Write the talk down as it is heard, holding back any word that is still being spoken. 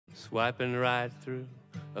swiping right through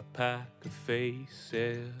a pack of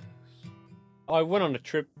faces. I went on a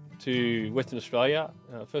trip to Western Australia.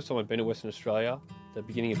 First time I'd been to Western Australia, the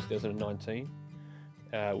beginning of 2019,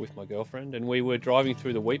 with my girlfriend, and we were driving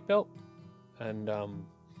through the Wheatbelt, and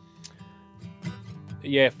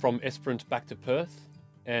from Esperance back to Perth,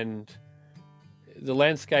 and the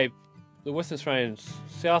landscape, the Western Australian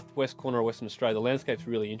southwest corner of Western Australia, the landscape's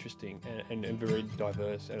really interesting and very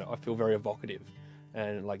diverse, and I feel very evocative,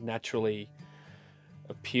 and like naturally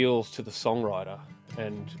appeals to the songwriter.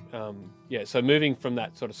 And so moving from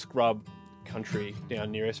that sort of scrub country down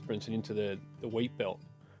near Esperance and into the Wheatbelt,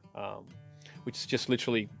 which is just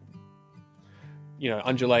literally,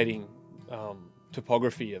 undulating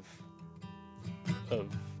topography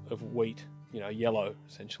of wheat, yellow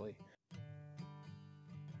essentially.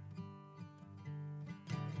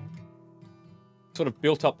 Sort of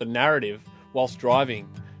built up the narrative whilst driving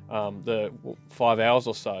the 5 hours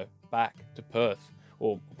or so back to Perth,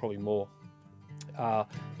 or probably more.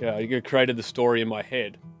 It created the story in my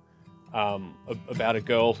head about a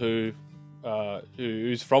girl who's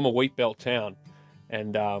from a wheatbelt town,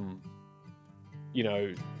 and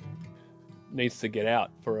needs to get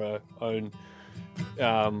out for her own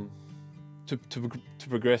to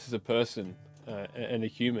progress as a person and a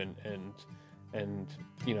human, and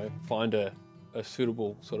find a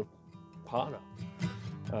suitable sort of partner.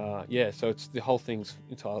 So it's the whole thing's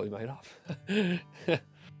entirely made up.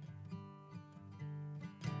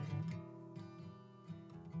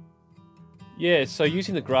 Yeah, so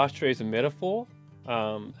using the grass tree as a metaphor,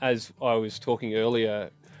 as I was talking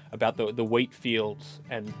earlier about the wheat fields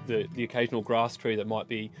and the occasional grass tree that might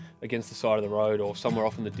be against the side of the road or somewhere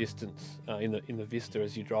off in the distance, in the vista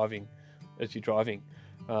as you're driving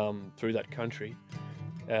through that country.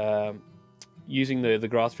 Using the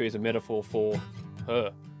grass tree as a metaphor for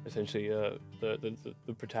her, essentially,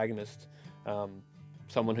 the protagonist,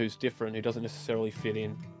 someone who's different, who doesn't necessarily fit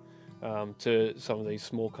in to some of these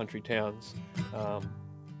small country towns,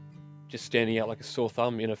 just standing out like a sore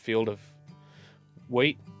thumb in a field of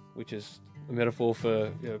wheat, which is a metaphor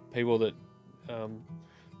for people that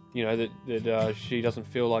that she doesn't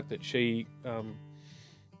feel like that she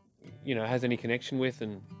has any connection with,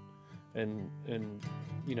 and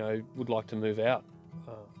would like to move out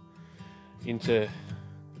into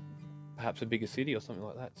perhaps a bigger city or something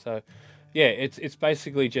like that. So yeah, it's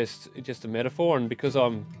basically just a metaphor. And because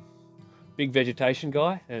I'm a big vegetation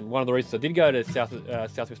guy, and one of the reasons I did go to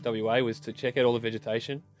Southwest WA was to check out all the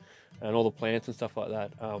vegetation and all the plants and stuff like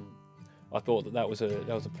that, I thought that was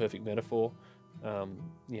a perfect metaphor.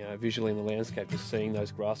 Visually in the landscape, just seeing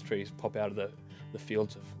those grass trees pop out of the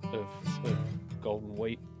fields of golden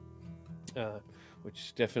wheat,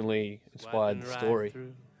 which definitely inspired the story. Right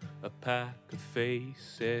through a pack of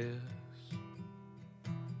faces.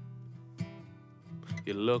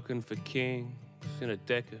 You're looking for kings in a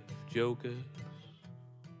deck of jokers.